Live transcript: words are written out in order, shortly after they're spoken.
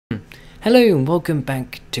Hello and welcome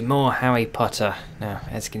back to more Harry Potter. Now,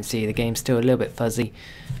 as you can see, the game's still a little bit fuzzy.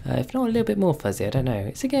 If not a little bit more fuzzy, I don't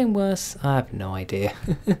know. Is the game worse? I have no idea.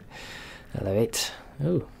 Hello, it.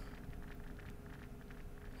 Oh.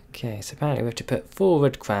 Okay, so apparently we have to put 4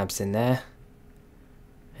 red crabs in there.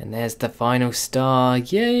 And there's the final star.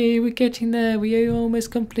 Yay, we're getting there. We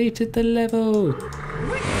almost completed the level.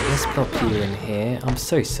 Right, let's plop you in here. I'm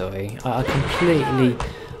so sorry.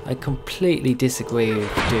 I completely disagree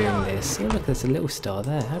with doing this. Oh look, there's a little star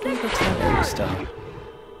there. How do I get to that little star?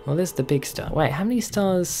 Well, there's the big star. Wait, how many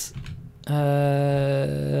stars?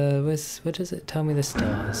 Where does it tell me the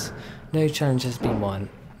stars? No challenge has been won.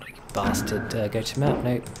 You bastard. Go to map.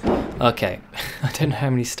 Nope. Okay. I don't know how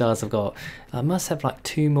many stars I've got. I must have like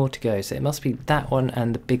 2 more to go. So it must be that one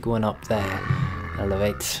and the big one up there.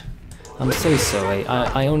 Elevate. I'm so sorry.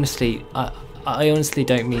 I honestly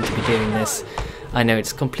don't mean to be doing this. I know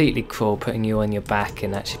it's completely cruel putting you on your back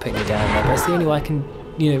and actually putting you down there, but it's the only way I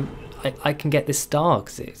can, I can get this star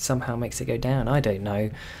because it somehow makes it go down. I don't know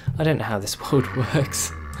how this world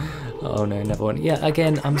works. Oh no, another one. Yeah,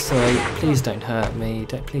 again, I'm sorry. Please don't hurt me.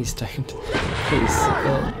 Please don't. Please.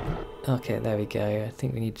 Okay, there we go. I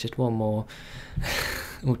think we need just 1 more.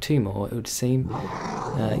 Or 2 more, it would seem.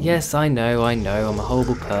 Yes, I know, I'm a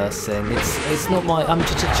horrible person. It's not my, I'm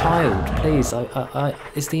just a child, please.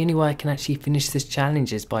 It's the only way I can actually finish this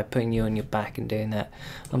challenge is by putting you on your back and doing that.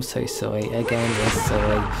 I'm so sorry, again, yes,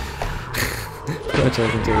 sorry.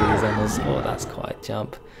 Apologising to all these animals. Oh, that's quite a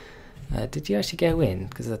jump. Did you actually go in?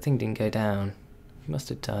 Because the thing didn't go down. You must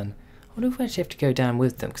have done. I wonder if we actually have to go down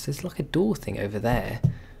with them, because there's like a door thing over there.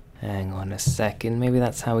 Hang on a second, maybe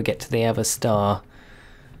that's how we get to the other star.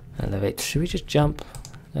 I love it. Should we just jump?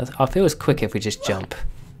 I feel it's quicker if we just jump.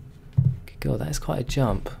 Good God, that is quite a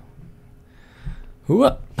jump.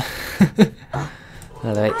 Whoop! I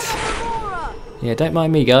love it. Yeah, don't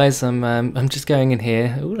mind me, guys. I'm just going in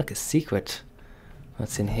here. Oh, look, a secret.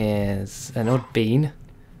 What's in here? There's an odd bean.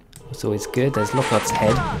 That's always good. There's Lockhart's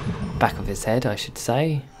head, back of his head, I should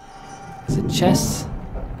say. There's a chest.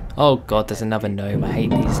 Oh God, there's another gnome. I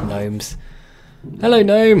hate these gnomes. Hello,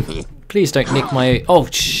 gnome. Please don't nick my... Oh,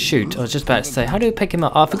 shoot. I was just about to say, how do I pick him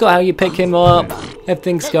up? Oh, I forgot how you pick him up.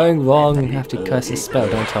 Everything's going wrong. I have to curse his spell,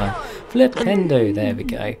 don't I? Flipendo. There we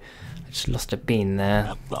go. I just lost a bean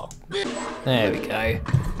there. There we go.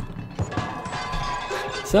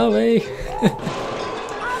 Sorry.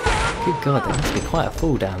 Good God, there must be quite a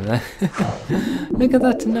fall down there. Look at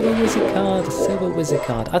that, another wizard card. A silver wizard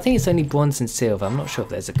card. I think it's only bronze and silver. I'm not sure if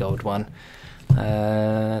there's a gold one.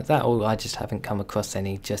 I just haven't come across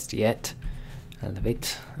any just yet. I love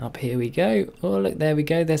it. Up here we go. Oh look, there we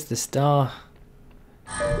go. There's the star.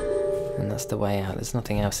 And that's the way out. There's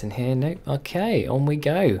nothing else in here. Nope. Okay, on we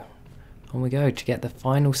go. On we go to get the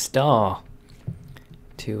final star.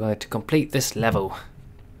 To complete this level.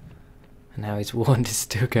 And now his wand is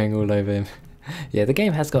still going all over him. Yeah, the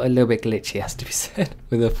game has got a little bit glitchy, has to be said,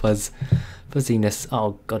 with the fuzziness.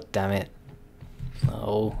 Oh God damn it.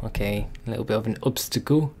 Oh, okay, a little bit of an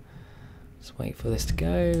obstacle. Let's wait for this to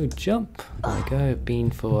go. Jump. There we go.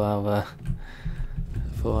 Bean for our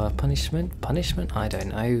punishment. Punishment? I don't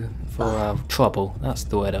know. For our trouble. That's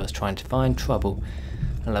the word I was trying to find. Trouble.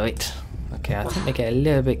 I love it. Okay, I think they get a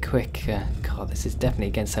little bit quick. God, this is definitely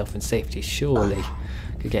against health and safety. Surely.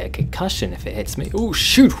 Could get a concussion if it hits me. Oh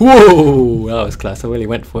shoot! Whoa! That was close. I really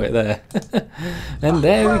went for it there. And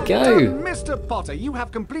there we go. Mr. Potter, you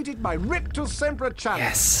have completed my Rictus Sempra challenge.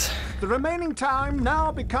 Yes. The remaining time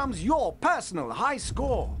now becomes your personal high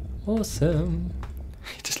score. Awesome.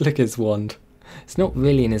 Just look at his wand. It's not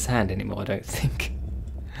really in his hand anymore, I don't think.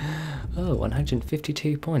 Oh,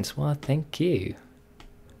 152 points. Well, thank you.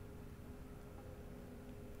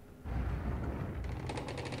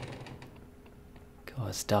 God,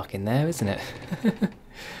 it's dark in there, isn't it?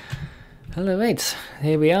 Hello, mates.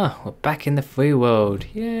 Here we are. We're back in the free world.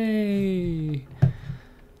 Yay!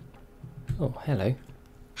 Oh, hello.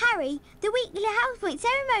 Harry, the weekly house point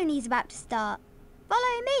ceremony is about to start.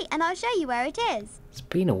 Follow me and I'll show you where it is. It's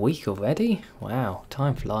been a week already? Wow,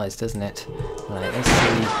 time flies, doesn't it? Right, let's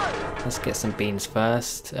see. Let's get some beans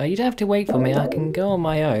first. You don't have to wait for me. I can go on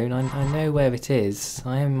my own. I know where it is.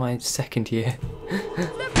 I am in my 2nd year.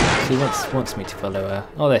 She wants me to follow her.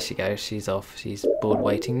 Oh, there she goes. She's off. She's bored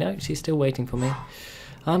waiting. No, she's still waiting for me.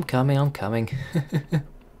 I'm coming. I'm coming.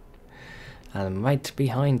 I'm right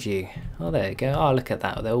behind you. Oh, there you go. Oh, look at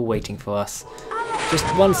that. They're all waiting for us. Just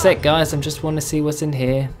 1 sec, guys. I just want to see what's in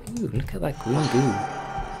here. Ooh, look at that green goo.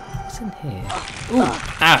 What's in here? Ooh.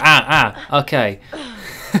 Ah. Okay.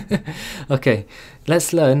 Okay.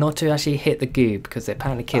 Let's learn not to actually hit the goo because it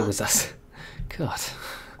apparently kills us. God.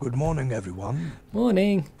 Good morning, everyone.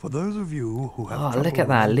 Morning. For those of you who have Oh, trouble look at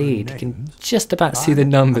that remembering lead. You can names, just about see the I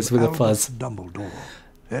numbers am with a Albus fuzz. Dumbledore,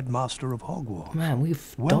 headmaster of Hogwarts. Man,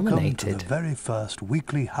 we've Welcome dominated. to the very first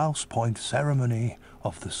weekly house point ceremony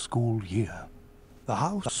of the school year. The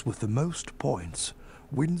house with the most points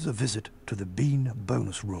wins a visit to the Bean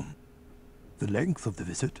bonus room. The length of the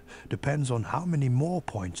visit depends on how many more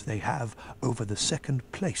points they have over the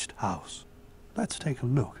second-placed house. Let's take a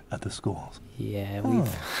look at the scores. Yeah, we've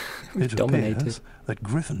It dominated. appears that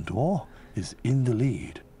Gryffindor is in the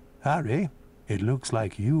lead. Harry, it looks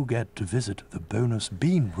like you get to visit the bonus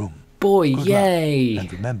bean room. Boy, Good yay! luck.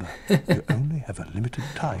 And remember, you only have a limited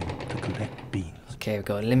time to collect beans. Okay, we've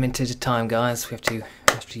got a limited time, guys. We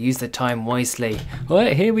have to use the time wisely.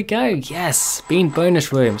 Alright, here we go. Yes, bean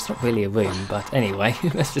bonus room. It's not really a room, but anyway,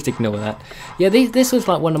 let's just ignore that. Yeah, this was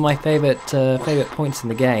like one of my favourite points in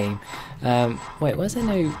the game. Wait, where's there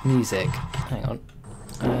no music? Hang on.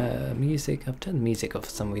 Music. I've turned the music off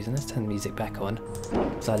for some reason. Let's turn the music back on.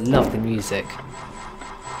 Because I love the music.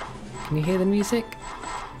 Can you hear the music?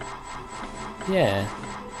 Yeah.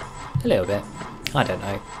 A little bit. I don't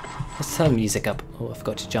know. Let's turn the music up. Oh, I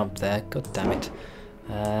forgot to jump there. God damn it.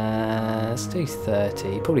 Let's do 30.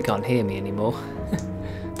 You probably can't hear me anymore.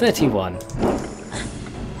 31.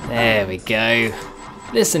 There we go.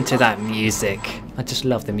 Listen to that music. I just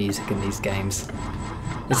love the music in these games.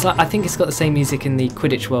 It's like, I think it's got the same music in the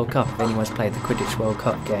Quidditch World Cup, if anyone's played the Quidditch World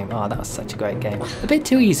Cup game. Oh, that was such a great game. A bit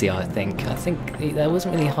too easy, I think. I think there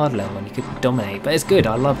wasn't really a hard level and you could dominate, but it's good.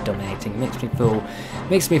 I love dominating. It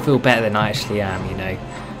makes me feel better than I actually am, you know.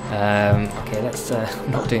 Okay, let's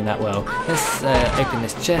not doing that well. Let's open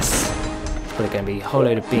this chest. It's probably going to be a whole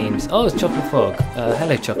load of beans. Oh, it's Chocolate Frog.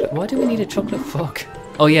 Hello, Chocolate. Why do we need a Chocolate Frog?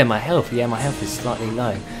 Oh yeah, my health. Yeah, my health is slightly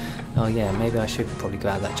low. Oh yeah, maybe I should probably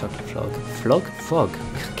grab that Chocolate Frog. Frog?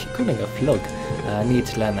 I keep calling it a flog. I need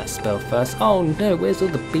to learn that spell first. Oh no, where's all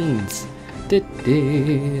the beans?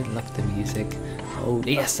 Love the music. Oh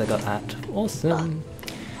yes, I got that. Awesome.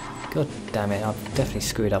 God damn it, I've definitely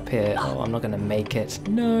screwed up here. Oh, I'm not going to make it.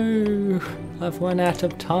 No, I've run out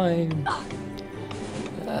of time.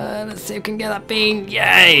 Let's see if we can get that bean.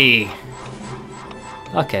 Yay!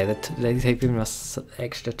 Okay, they've given us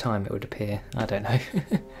extra time, it would appear. I don't know.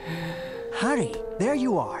 Harry, there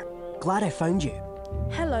you are. Glad I found you.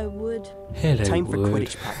 Hello, Wood. Hello, Time for Wood.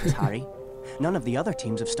 Quidditch practice, Harry. None of the other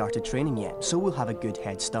teams have started training yet, so we'll have a good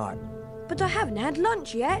head start. But I haven't had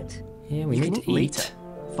lunch yet. Yeah, we You need can to eat eat. later.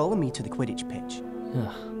 Follow me to the Quidditch pitch.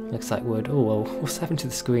 Ugh, looks like wood. Oh well, what's happened to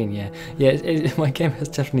the screen? Yeah, my game has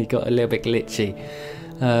definitely got a little bit glitchy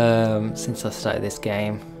since I started this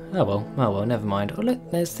game. Oh well, never mind. Oh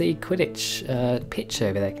look, there's the Quidditch pitch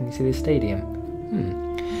over there. Can you see the stadium?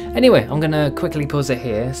 Anyway, I'm gonna quickly pause it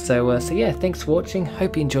here. So yeah, thanks for watching.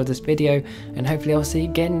 Hope you enjoyed this video, and hopefully I'll see you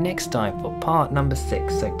again next time for part number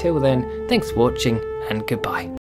 6. So till then, thanks for watching, and goodbye.